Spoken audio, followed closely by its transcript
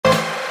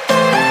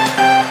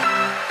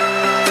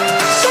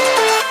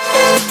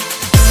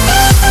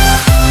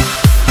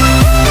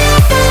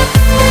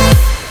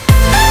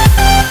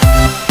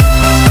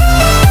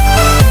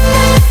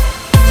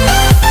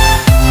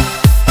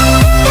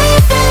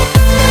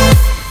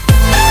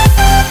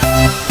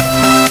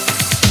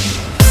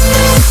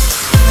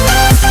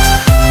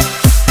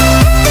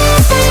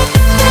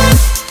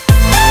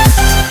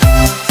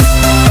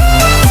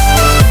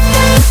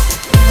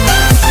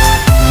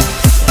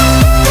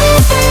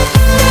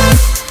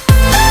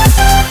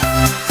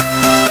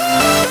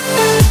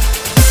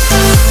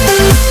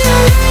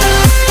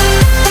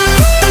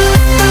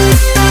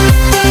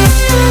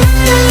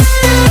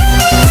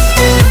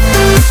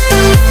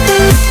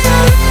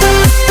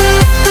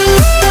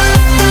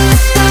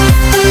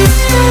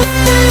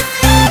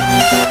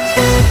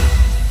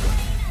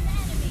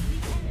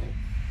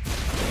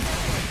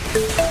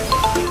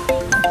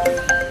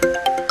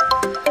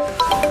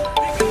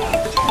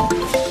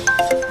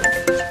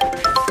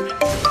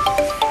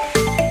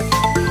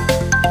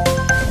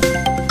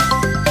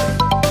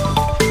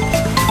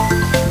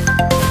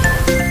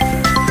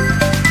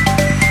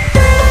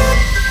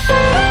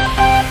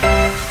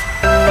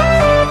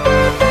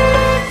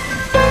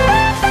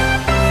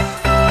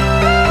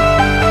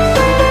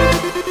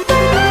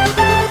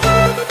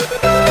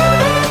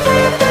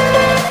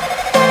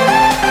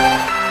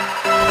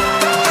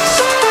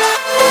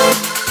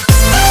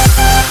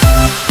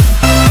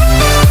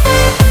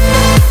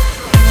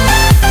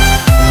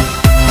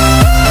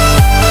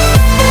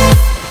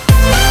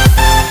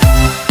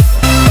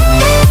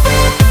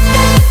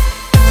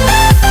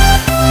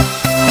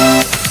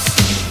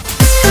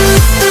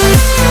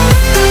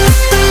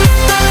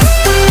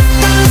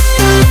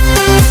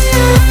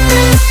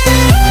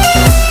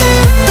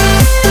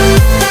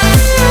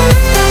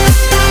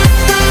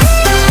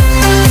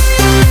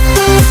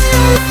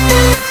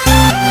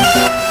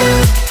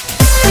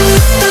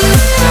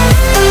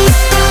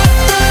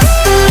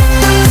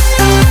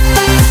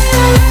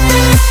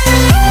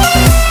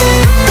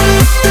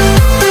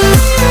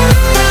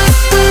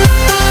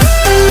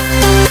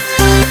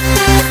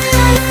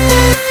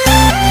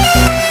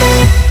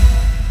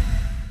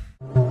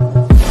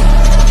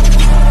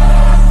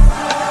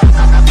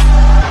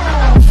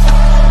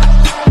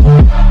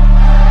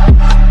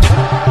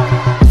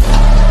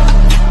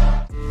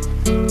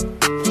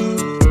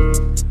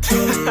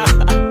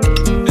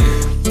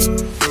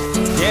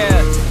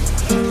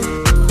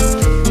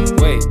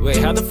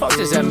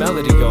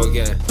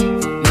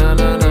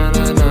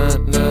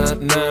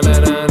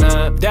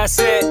I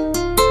said,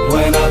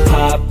 when I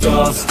popped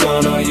off,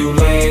 stun on you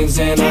lames,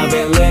 and I've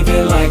been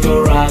living like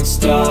a rock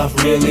star.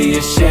 Really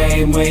a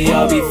shame when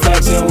y'all be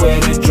flexing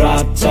with a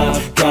drop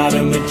top. Got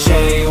him a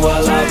chain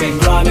while I've been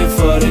grinding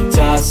for the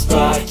top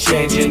spot.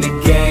 Changing the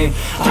game,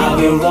 I've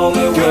been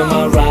rolling with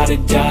my ride or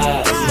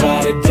dies.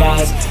 Ride or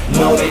dies,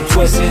 know they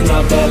twisting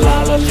up that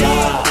la la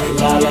la,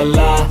 la la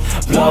la.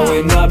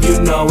 Blowing up,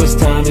 you know it's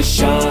time to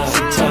shine,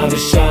 time to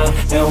shine.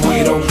 And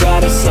we don't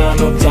gotta sign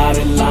no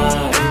dotted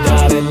line,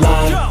 dotted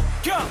line.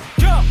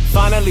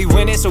 Finally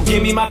winning, so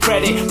give me my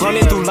credit.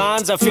 Running through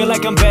lines, I feel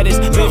like I'm Bettis.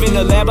 Live in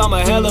the lab, I'm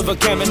a hell of a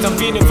chemist. I'm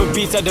feeding for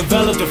beats, I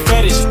developed a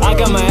fetish. I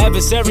got my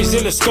adversaries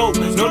in the scope.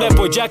 Know that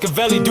boy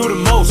Jackavelli do the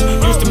most.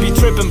 Used to be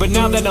tripping, but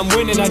now that I'm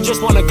winning, I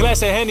just want a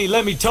glass of Henny,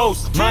 let me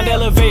toast. Mind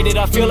elevated,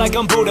 I feel like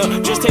I'm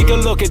Buddha. Just take a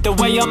look at the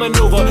way I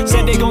maneuver.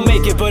 Said they gon'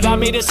 make it, but I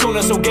made it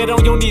sooner. So get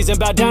on your knees and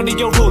bow down to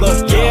your ruler.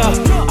 Yeah,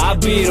 I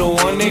be the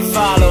one they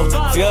follow.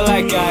 Feel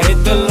like I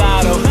hit the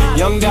lotto.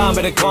 Young Don,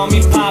 better call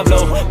me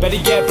Pablo. Better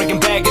get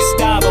breaking bag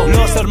Gustavo.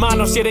 Los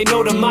hermanos, yeah, they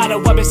know the motto.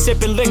 I've been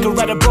sipping liquor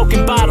out of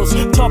broken bottles.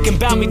 Talking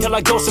about me till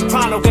I go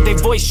soprano. Got their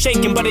voice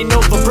shaking, but they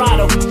know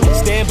vibrato.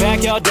 Stand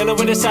back, y'all dealing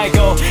with a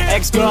psycho.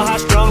 Ex-girl, high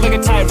strong like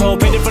a tightrope.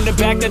 Bend it from the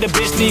back, that the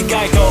bitch need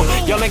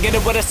Geico. Y'all ain't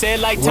getting what I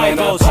said like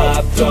typos. When I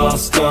popped off,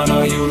 stun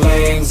on you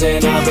lames,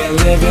 and I've been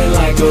living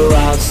like a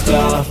rock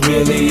star.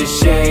 Really a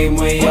shame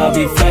when y'all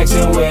be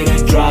flexing with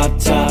a drop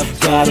top.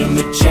 Got him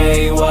a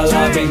chain while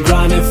I've been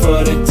grinding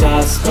for the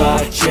top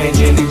spot.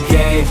 Changing the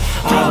game,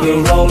 I've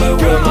been rolling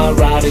with my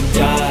ride or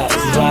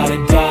dies, ride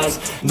or dies.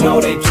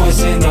 Know they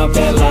twisting up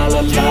that la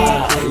la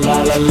la,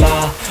 la la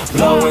la.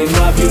 Blowing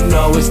up, you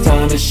know it's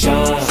time to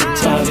shine,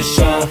 time to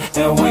shine.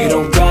 And we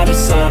don't gotta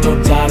sign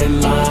no dotted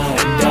line,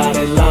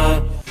 dotted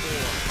line.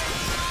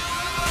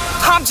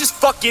 I'm just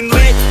fucking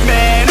lit,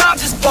 man, I'm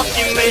just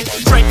fucking lit.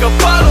 Drink a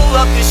bottle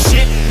of this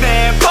shit,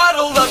 man,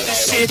 bottle of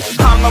this shit.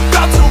 I'm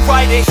about to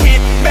write a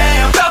hit,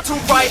 man, about to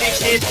write a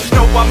hit.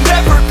 No, I'm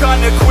never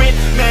gonna quit,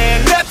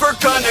 man, never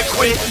gonna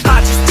quit. I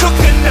just took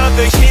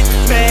another hit,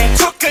 man,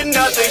 took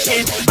another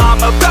hit.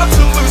 I'm about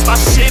to lose my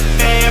shit,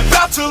 man,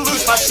 about to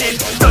lose my shit.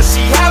 Does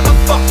she have a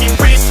fucking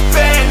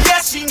wristband?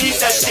 Yeah, she needs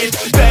that shit.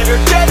 Better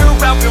get her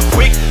out real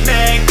quick,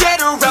 man,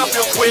 get her out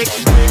real quick.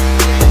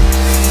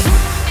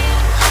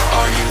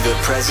 Are you the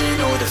present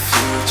or the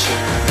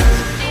future?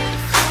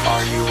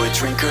 Are you a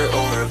drinker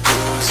or a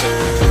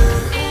boozer?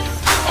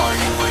 Are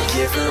you a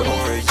giver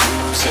or a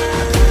user?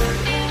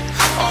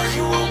 Are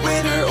you a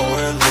winner or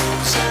a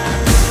loser?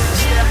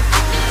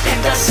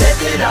 And I said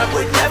that I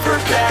would never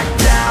back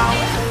down.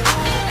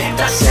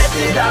 And I said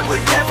that I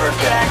would never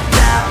back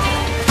down.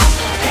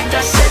 And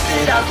I said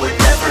that I would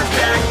never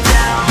back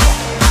down.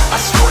 I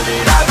swore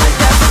that I would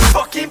never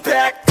fucking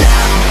back down.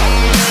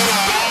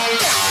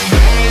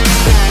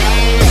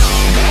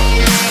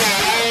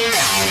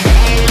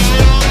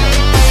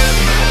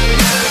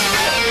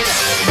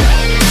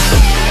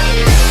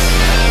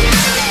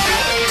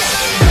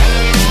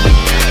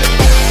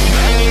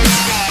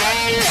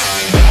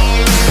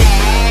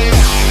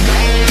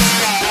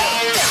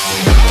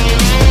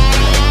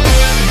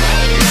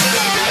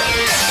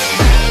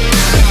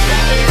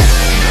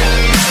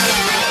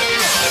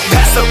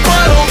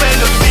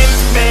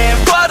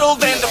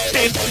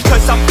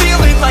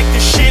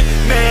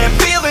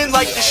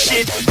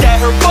 Yeah,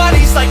 her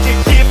body's like a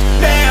gift,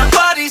 man,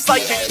 body's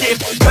like a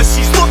gift. Cause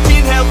she's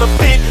looking hella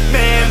fit,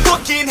 man,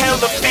 looking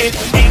hella fit.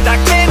 And I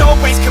can't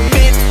always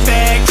commit,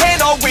 man,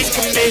 can't always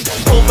commit.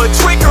 Pull the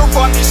trigger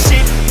on this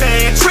shit,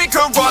 man,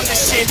 trigger on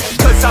this shit.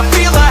 Cause I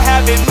feel I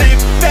haven't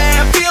lived,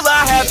 man, feel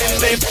I haven't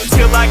lived.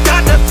 Till I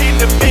got nothing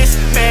to miss,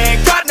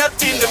 man, got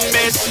nothing to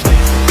miss.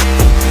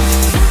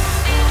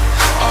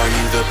 Are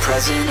you the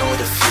present or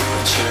the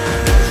future?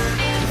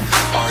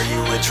 Are you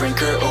a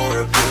drinker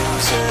or a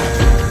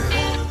boozer?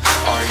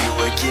 Are you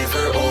a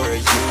giver or a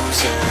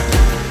user?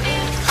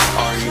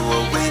 Are you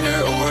a winner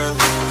or a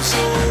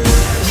loser?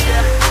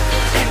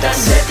 And I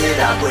said that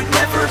I would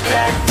never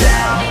back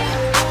down.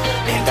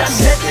 And I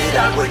said that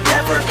I would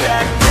never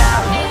back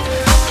down.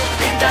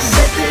 And I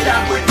said that I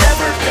would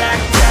never back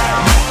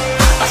down.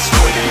 I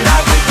swore that I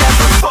would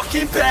never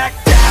fucking back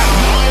down.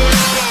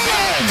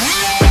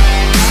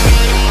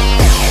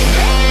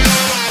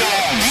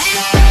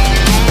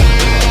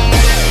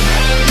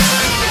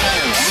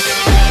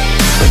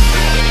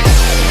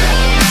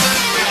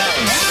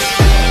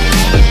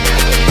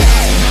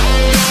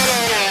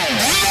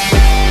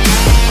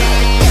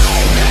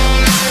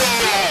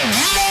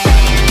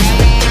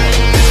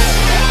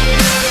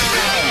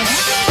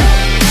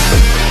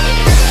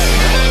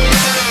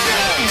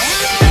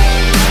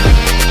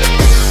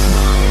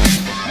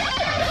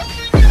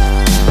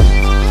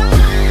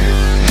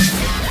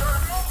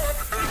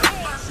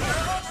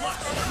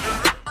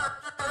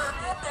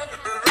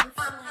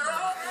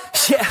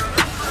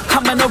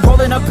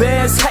 Rolling up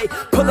bands, hey,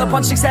 pull up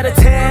on chicks out of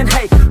 10,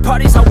 hey,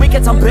 parties on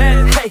weekends I'm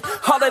bent, hey,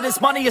 all of this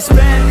money is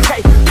spent,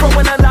 hey,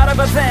 throwing a lot of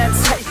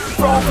events, hey,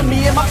 for all for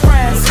me and my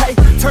friends, hey,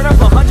 turn up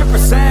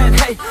 100%,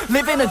 hey,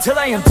 living until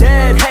I am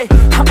dead, hey,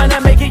 I'm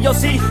gonna make it, you'll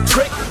see,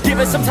 trick, give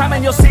it some time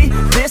and you'll see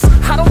this,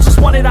 I don't just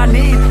want it, I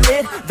need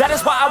it. That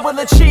is why I will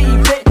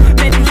achieve it.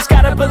 Man, you just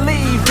gotta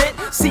believe it.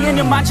 See in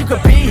your mind you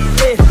could be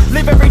it.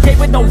 Live every day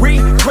with no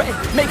regret,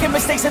 making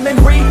mistakes and then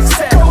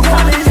reset. Go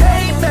on and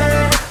hate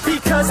me,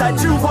 because I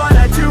do what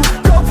I do.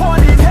 Go on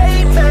and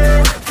hate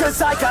me,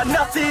 cause I got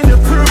nothing to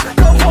prove.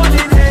 Go on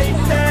and hate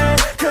me,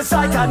 cause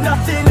I got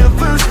nothing to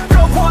lose.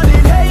 Go on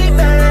and hate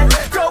me,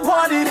 go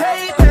on and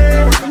hate me.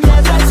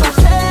 Yeah, that's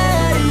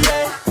okay,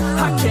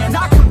 yeah. I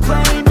cannot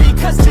complain,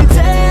 because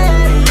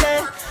today,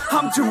 yeah,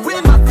 I'm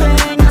doing my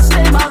thing, I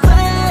stay my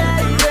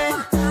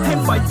lane,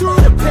 and fight through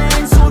the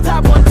pain, so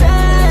that one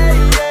day,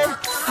 yeah,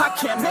 I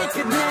can make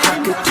a name. I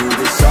could do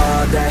this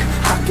all day,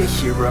 I could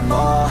hear them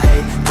all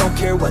hate. Don't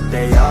care what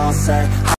they all say.